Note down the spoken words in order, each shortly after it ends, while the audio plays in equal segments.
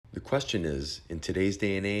The question is, in today's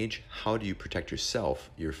day and age, how do you protect yourself,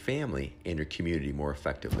 your family, and your community more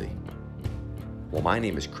effectively? Well, my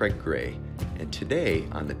name is Craig Gray, and today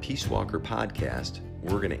on the Peace Walker podcast,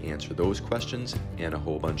 we're going to answer those questions and a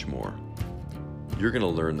whole bunch more. You're going to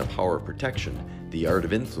learn the power of protection, the art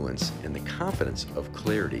of influence, and the confidence of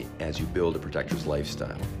clarity as you build a protector's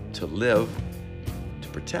lifestyle to live, to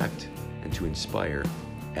protect, and to inspire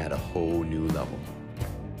at a whole new level.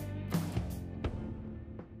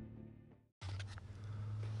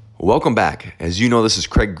 Welcome back. As you know, this is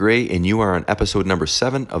Craig Gray, and you are on episode number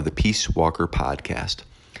 7 of the Peace Walker podcast.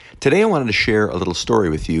 Today, I wanted to share a little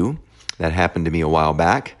story with you that happened to me a while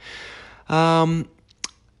back. I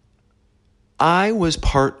was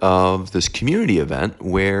part of this community event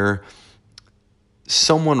where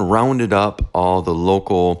someone rounded up all the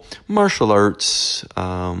local martial arts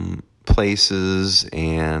places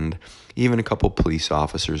and even a couple police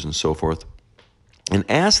officers and so forth, and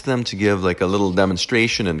asked them to give like a little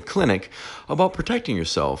demonstration and clinic about protecting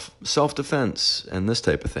yourself, self-defense, and this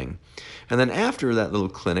type of thing. And then after that little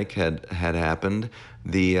clinic had happened,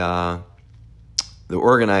 the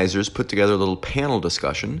organizers put together a little panel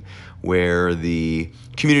discussion where the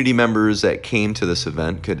community members that came to this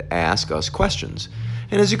event could ask us questions.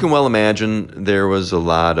 And as you can well imagine, there was a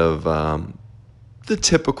lot of the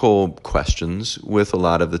typical questions with a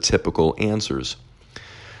lot of the typical answers.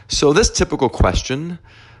 So this typical question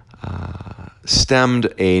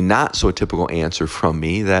stemmed a not so typical answer from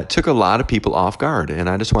me that took a lot of people off guard. And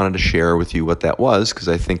I just wanted to share with you what that was, because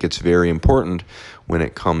I think it's very important when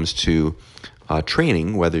it comes to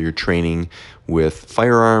training, whether you're training with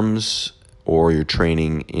firearms or you're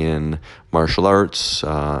training in martial arts,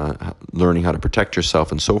 learning how to protect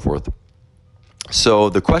yourself and so forth. So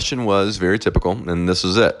the question was very typical, and this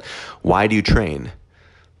is it. Why do you train?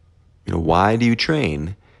 Why do you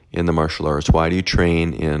train in the martial arts? Why do you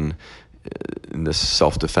train in this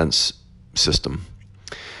self-defense system?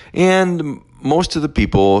 And most of the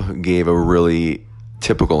people gave a really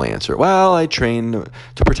typical answer. Well, I train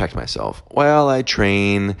to protect myself. Well, I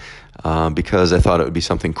train because I thought it would be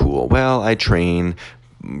something cool. Well, I train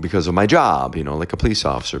because of my job, like a police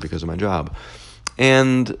officer because of my job.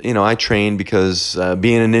 And, I train because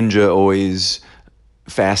being a ninja always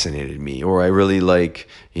fascinated me, or I really like,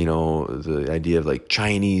 the idea of like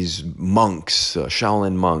Chinese monks,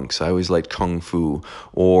 Shaolin monks. I always liked Kung Fu.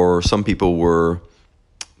 Or some people were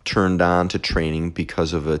turned on to training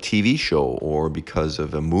because of a TV show or because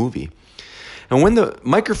of a movie. And when the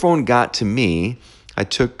microphone got to me, I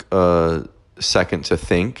took a second to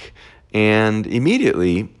think, and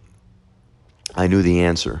immediately I knew the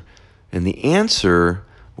answer. And the answer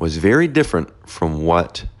was very different from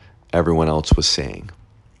what everyone else was saying.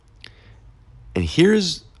 And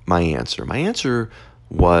here's my answer. My answer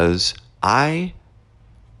was, I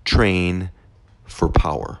train for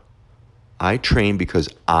power. I train because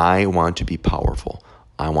I want to be powerful.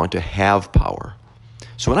 I want to have power.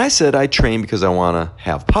 So when I said I train because I want to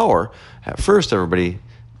have power, at first everybody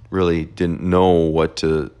really didn't know what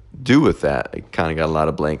to do with that. I kind of got a lot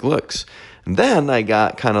of blank looks. And then I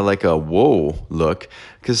got kind of like a whoa look,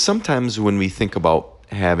 because sometimes when we think about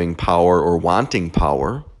having power or wanting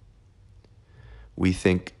power, we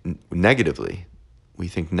think negatively.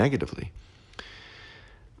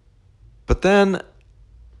 But then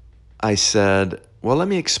I said, well, let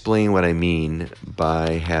me explain what I mean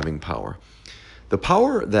by having power. The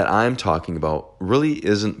power that I'm talking about really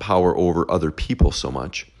isn't power over other people so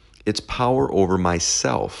much. It's power over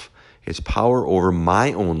myself. It's power over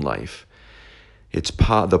my own life. It's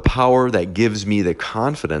the power that gives me the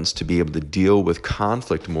confidence to be able to deal with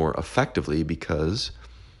conflict more effectively, because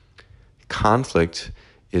conflict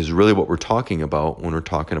is really what we're talking about when we're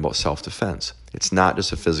talking about self-defense. It's not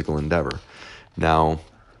just a physical endeavor. Now,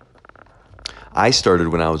 I started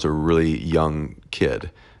when I was a really young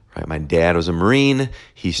kid. Right? My dad was a Marine.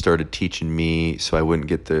 He started teaching me so I wouldn't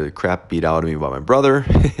get the crap beat out of me by my brother.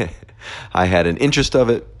 I had an interest with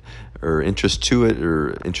it, so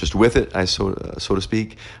to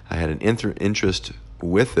speak. I had an interest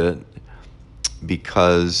with it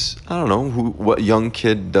because, I don't know, what young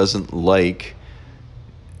kid doesn't like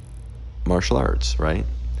martial arts, right?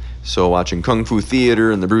 So watching Kung Fu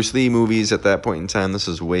Theater and the Bruce Lee movies at that point in time, this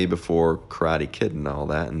is way before Karate Kid and all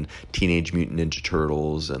that, and Teenage Mutant Ninja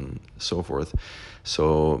Turtles and so forth.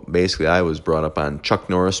 So basically I was brought up on Chuck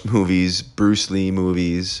Norris movies, Bruce Lee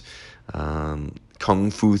movies,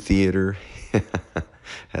 Kung Fu Theater,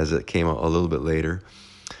 as it came out a little bit later.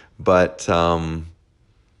 But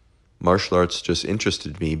martial arts just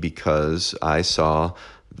interested me because I saw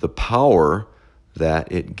the power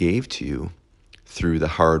that it gave to you through the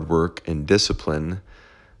hard work and discipline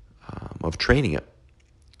of training it.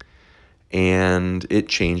 And it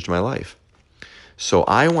changed my life. So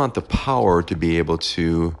I want the power to be able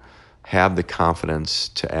to have the confidence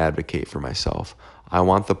to advocate for myself. I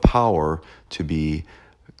want the power to be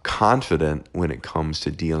confident when it comes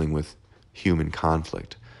to dealing with human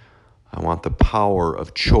conflict. I want the power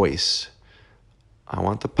of choice. I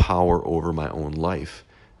want the power over my own life.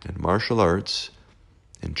 And martial arts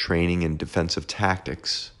and training in defensive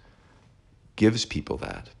tactics gives people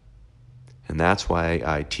that. And that's why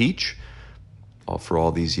I teach for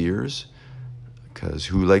all these years, because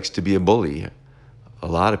who likes to be a bully? A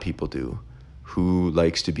lot of people do. Who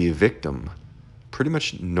likes to be a victim? Pretty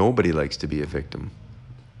much nobody likes to be a victim.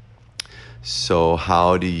 So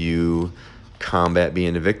how do you combat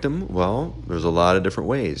being a victim? Well, there's a lot of different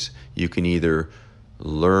ways. You can either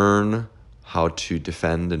learn how to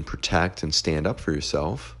defend and protect and stand up for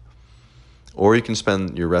yourself, or you can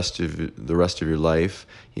spend the rest of your life,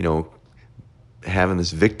 having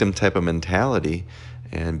this victim type of mentality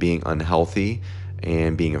and being unhealthy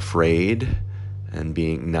and being afraid and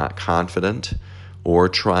being not confident, or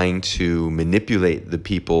trying to manipulate the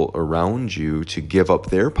people around you to give up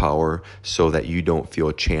their power so that you don't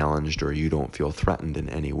feel challenged or you don't feel threatened in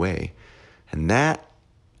any way. And that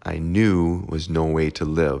I knew was no way to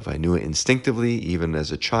live. I knew it instinctively, even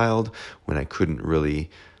as a child, when I couldn't really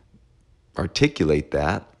articulate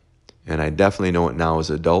that. And I definitely know it now as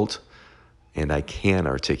an adult, and I can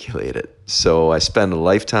articulate it. So I spend a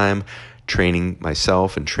lifetime training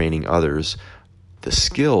myself and training others the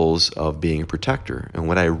skills of being a protector. And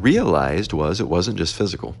what I realized was it wasn't just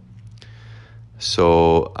physical.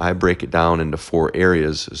 So I break it down into 4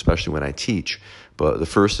 areas, especially when I teach. But the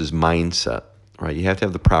first is mindset, right? You have to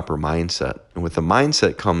have the proper mindset. And with the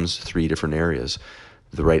mindset comes 3 different areas.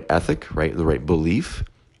 The right ethic, right? The right belief.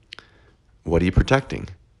 What are you protecting,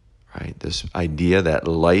 right? This idea that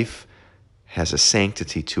life has a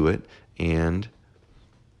sanctity to it and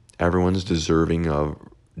everyone's deserving of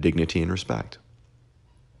dignity and respect.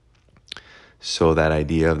 So that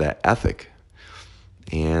idea of that ethic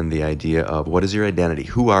and the idea of what is your identity?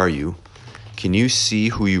 Who are you? Can you see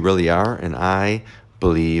who you really are? And I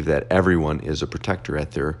believe that everyone is a protector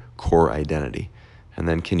at their core identity. And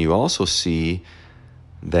then can you also see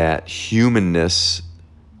that humanness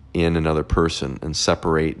in another person and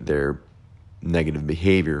separate their negative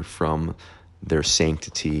behavior from their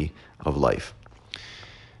sanctity of life?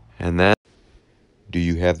 And then, do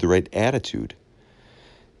you have the right attitude?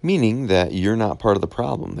 Meaning that you're not part of the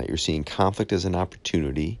problem, that you're seeing conflict as an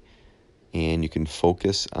opportunity, and you can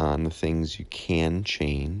focus on the things you can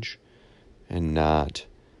change and not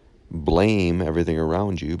blame everything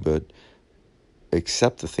around you, but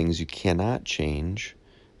accept the things you cannot change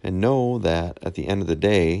and know that at the end of the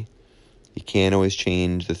day, you can't always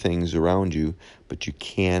change the things around you, but you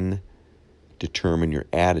can determine your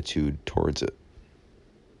attitude towards it.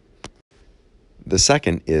 The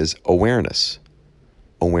second is awareness.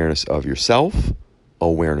 Awareness of yourself,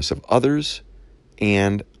 awareness of others,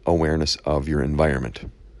 and awareness of your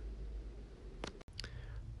environment.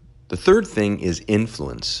 The third thing is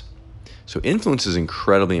influence. So influence is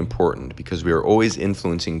incredibly important because we are always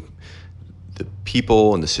influencing the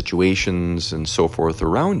people and the situations and so forth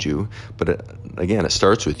around you. But again, it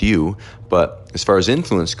starts with you. But as far as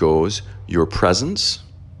influence goes, your presence,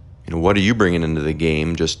 what are you bringing into the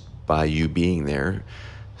game just by you being there?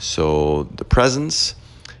 So the presence,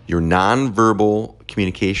 your nonverbal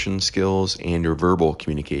communication skills, and your verbal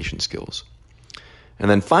communication skills. And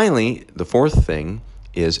then finally, the fourth thing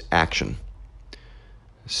is action.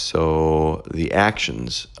 So the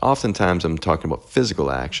actions, oftentimes I'm talking about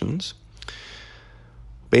physical actions.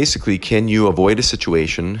 Basically, can you avoid a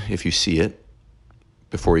situation if you see it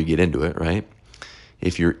before you get into it, right?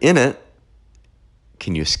 If you're in it,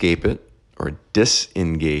 can you escape it or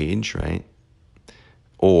disengage, right?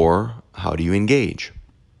 Or how do you engage?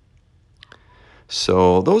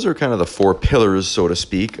 So those are kind of the 4 pillars, so to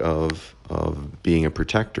speak, of being a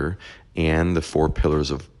protector, and the 4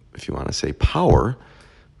 pillars of, if you want to say, power,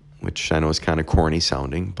 which I know is kind of corny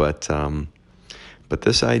sounding, but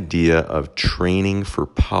this idea of training for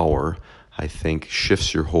power, I think,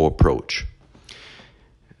 shifts your whole approach.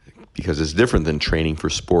 Because it's different than training for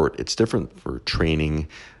sport. It's different for training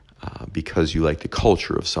because you like the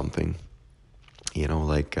culture of something.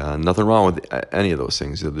 Nothing wrong with any of those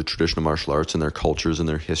things. The traditional martial arts and their cultures and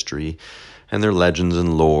their history and their legends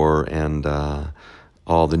and lore and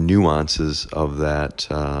all the nuances of that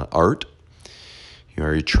art.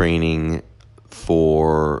 Are you training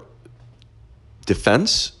for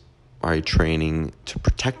defense? Are you training to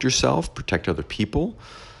protect yourself, protect other people?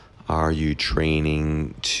 Are you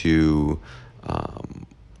training to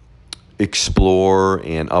explore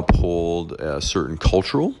and uphold a certain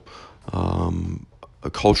a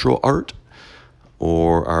cultural art?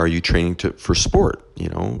 Or are you training for sport?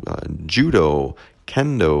 Judo,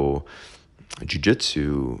 kendo,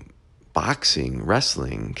 jiu-jitsu, boxing,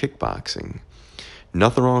 wrestling, kickboxing.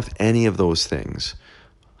 Nothing wrong with any of those things.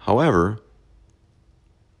 However,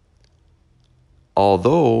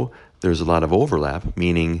 although there's a lot of overlap,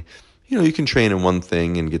 meaning, you can train in one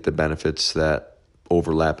thing and get the benefits that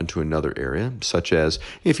overlap into another area, such as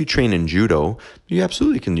if you train in judo, you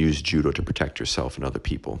absolutely can use judo to protect yourself and other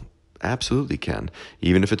people. Absolutely can,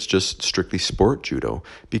 even if it's just strictly sport judo,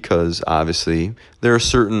 because obviously there are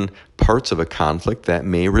certain parts of a conflict that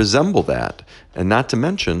may resemble that. And not to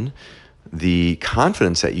mention the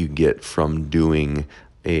confidence that you get from doing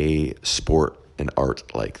a sport and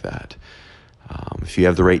art like that. If you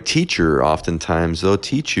have the right teacher, oftentimes they'll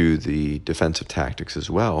teach you the defensive tactics as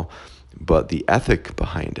well, but the ethic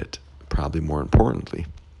behind it, probably more importantly.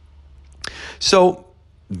 So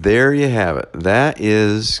there you have it. That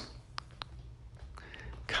is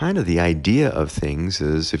kind of the idea of things.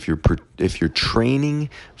 Is if you're training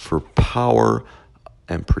for power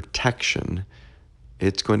and protection,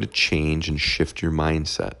 it's going to change and shift your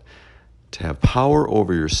mindset. To have power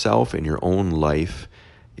over yourself and your own life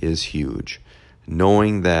is huge.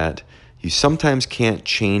 Knowing that you sometimes can't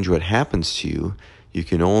change what happens to you, you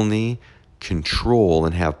can only control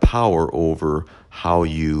and have power over how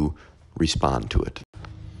you respond to it.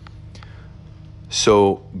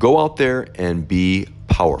 So go out there and be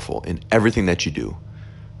powerful in everything that you do.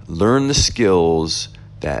 Learn the skills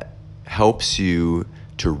that helps you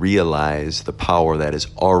to realize the power that is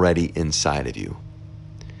already inside of you,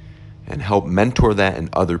 and help mentor that in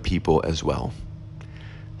other people as well.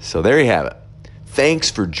 So there you have it.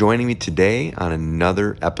 Thanks for joining me today on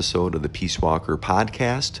another episode of the Peace Walker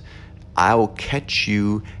podcast. I will catch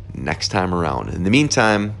you next time around. In the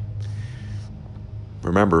meantime,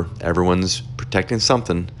 remember, everyone's protecting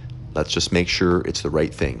something. Let's just make sure it's the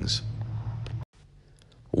right things.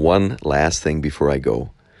 One last thing before I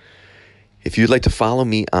go. If you'd like to follow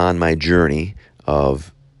me on my journey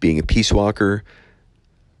of being a peace walker,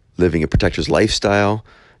 living a protector's lifestyle,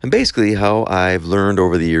 and basically how I've learned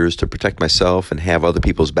over the years to protect myself and have other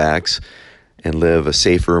people's backs and live a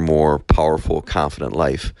safer, more powerful, confident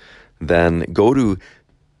life, then go to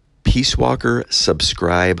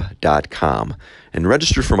peacewalkersubscribe.com and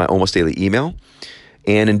register for my almost daily email.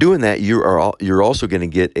 And in doing that, you're also going to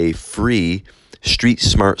get a free Street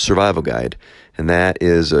Smart Survival Guide. And that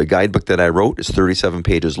is a guidebook that I wrote. It's 37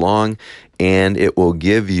 pages long, and it will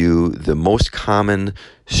give you the most common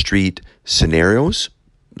street scenarios,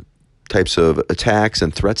 types of attacks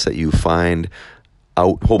and threats that you find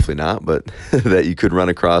out, hopefully not, but that you could run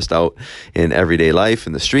across out in everyday life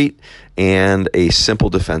in the street, and a simple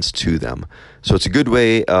defense to them. So it's a good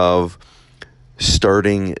way of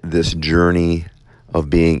starting this journey of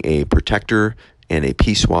being a protector and a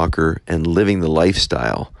peace walker and living the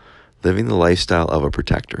lifestyle of a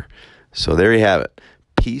protector. So there you have it,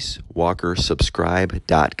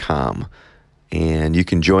 peacewalkersubscribe.com. And you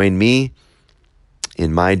can join me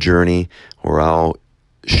in my journey, where I'll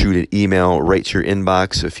shoot an email right to your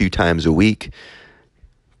inbox a few times a week,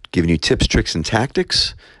 giving you tips, tricks, and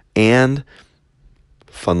tactics, and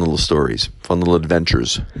fun little stories, fun little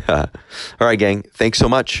adventures. All right, gang, thanks so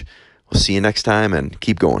much. We'll see you next time, and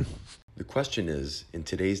keep going. The question is, in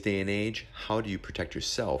today's day and age, how do you protect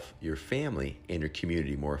yourself, your family, and your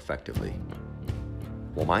community more effectively?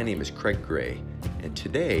 Well, my name is Craig Gray, and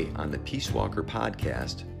today on the Peace Walker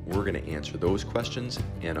podcast, we're going to answer those questions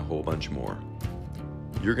and a whole bunch more.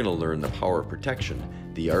 You're going to learn the power of protection,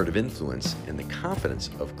 the art of influence, and the confidence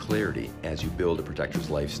of clarity as you build a protector's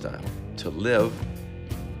lifestyle to live,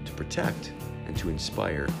 to protect, and to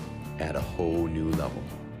inspire at a whole new level.